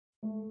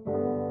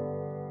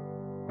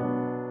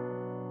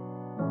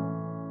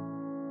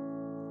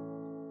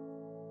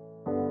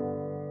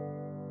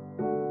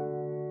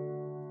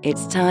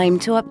It's time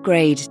to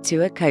upgrade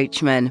to a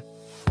Coachman.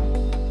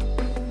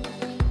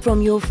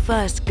 From your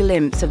first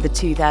glimpse of the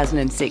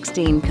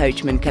 2016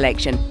 Coachman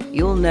collection,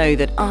 you'll know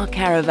that our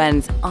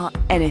caravans are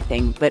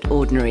anything but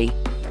ordinary.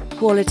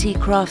 Quality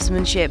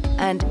craftsmanship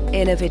and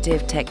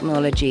innovative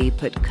technology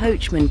put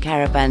Coachman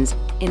caravans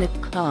in a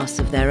class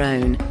of their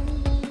own.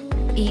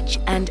 Each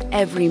and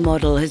every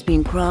model has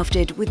been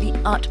crafted with the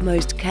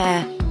utmost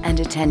care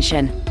and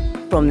attention.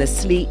 From the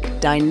sleek,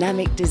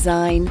 dynamic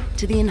design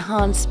to the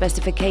enhanced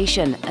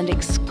specification and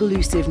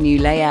exclusive new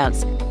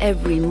layouts,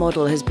 every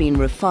model has been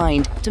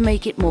refined to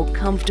make it more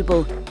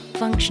comfortable,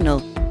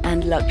 functional,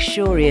 and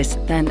luxurious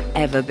than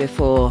ever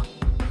before.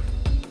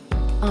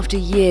 After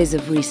years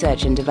of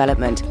research and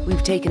development,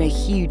 we've taken a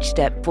huge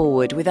step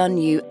forward with our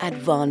new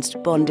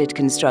advanced bonded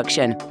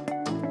construction.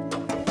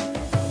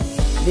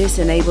 This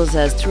enables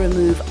us to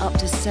remove up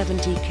to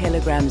 70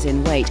 kilograms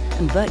in weight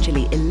and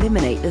virtually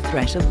eliminate the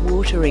threat of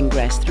water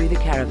ingress through the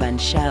caravan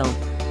shell.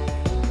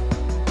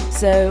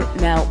 So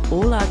now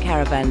all our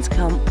caravans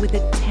come with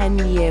a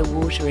 10-year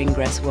water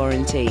ingress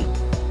warranty.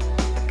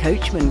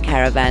 Coachman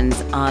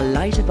caravans are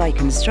lighter by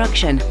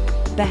construction,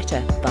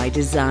 better by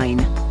design.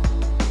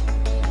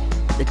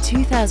 The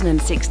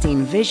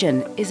 2016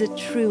 vision is a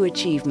true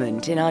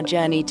achievement in our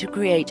journey to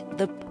create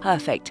the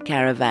perfect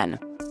caravan.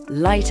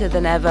 Lighter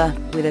than ever,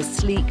 with a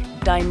sleek,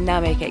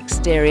 dynamic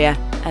exterior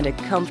and a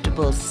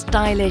comfortable,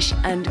 stylish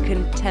and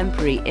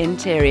contemporary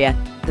interior,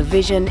 the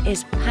Vision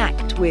is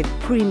packed with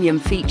premium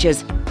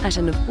features at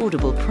an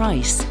affordable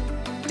price.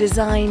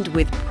 Designed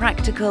with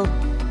practical,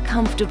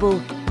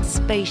 comfortable,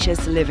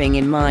 spacious living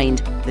in mind,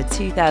 the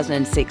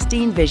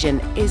 2016 Vision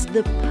is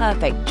the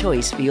perfect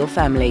choice for your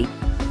family.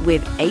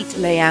 With 8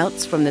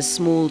 layouts from the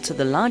small to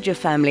the larger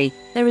family,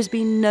 there has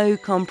been no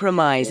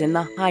compromise in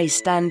the high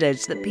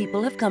standards that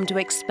people have come to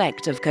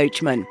expect of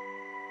Coachman.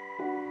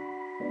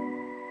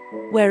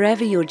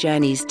 Wherever your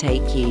journeys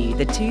take you,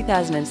 the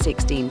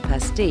 2016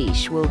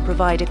 Pastiche will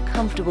provide a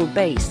comfortable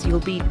base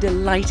you'll be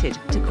delighted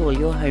to call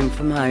your home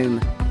from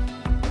home.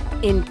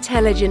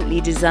 Intelligently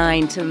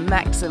designed to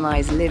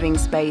maximize living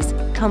space,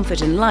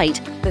 comfort and light,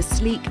 the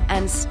sleek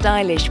and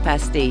stylish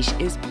Pastiche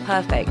is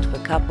perfect for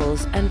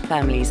couples and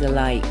families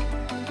alike.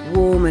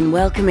 Warm and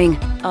welcoming,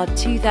 our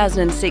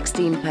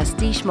 2016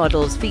 Pastiche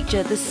models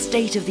feature the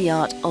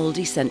state-of-the-art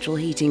Aldi central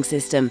heating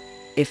system.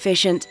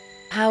 Efficient,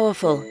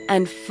 powerful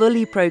and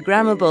fully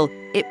programmable,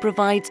 it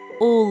provides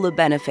all the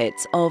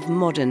benefits of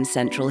modern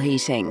central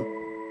heating.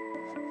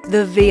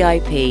 The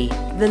VIP,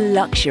 the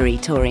luxury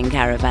touring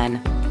caravan.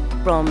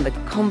 From the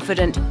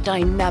confident,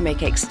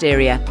 dynamic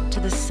exterior to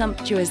the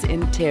sumptuous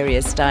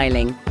interior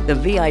styling, the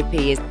VIP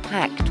is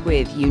packed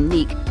with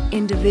unique,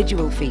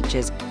 individual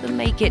features that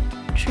make it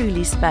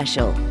truly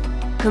special.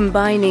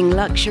 Combining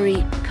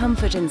luxury,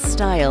 comfort and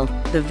style,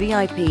 the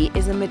VIP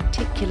is a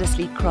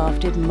meticulously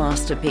crafted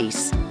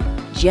masterpiece.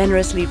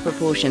 Generously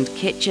proportioned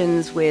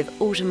kitchens with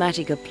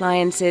automatic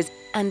appliances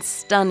and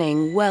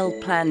stunning,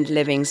 well-planned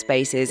living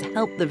spaces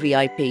help the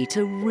VIP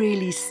to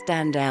really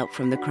stand out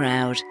from the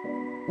crowd.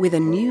 With a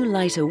new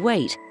lighter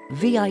weight,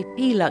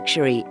 VIP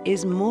luxury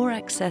is more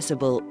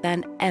accessible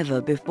than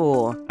ever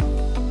before.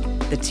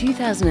 The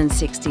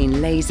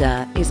 2016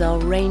 Laser is our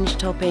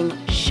range-topping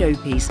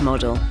showpiece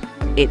model.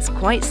 It's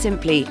quite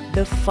simply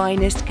the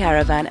finest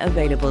caravan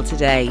available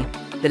today.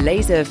 The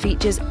Laser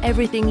features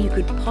everything you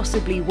could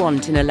possibly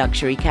want in a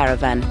luxury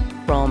caravan,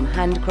 from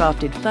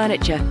handcrafted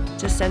furniture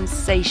to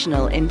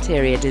sensational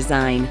interior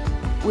design.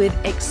 With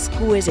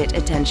exquisite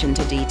attention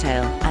to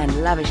detail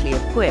and lavishly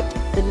equipped,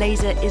 the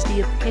Laser is the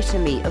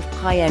epitome of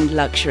high-end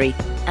luxury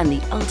and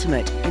the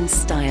ultimate in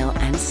style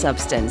and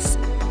substance.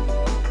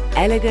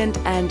 Elegant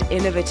and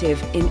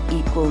innovative in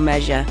equal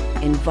measure,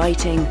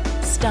 inviting,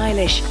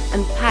 stylish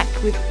and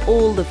packed with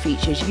all the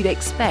features you'd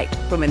expect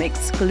from an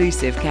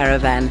exclusive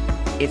caravan.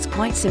 It's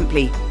quite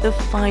simply the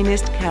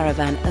finest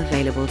caravan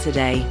available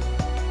today.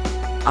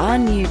 Our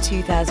new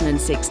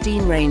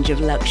 2016 range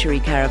of luxury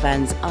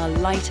caravans are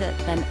lighter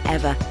than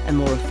ever and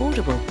more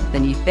affordable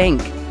than you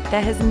think.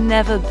 There has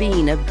never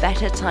been a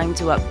better time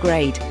to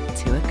upgrade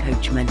to a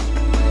Coachman.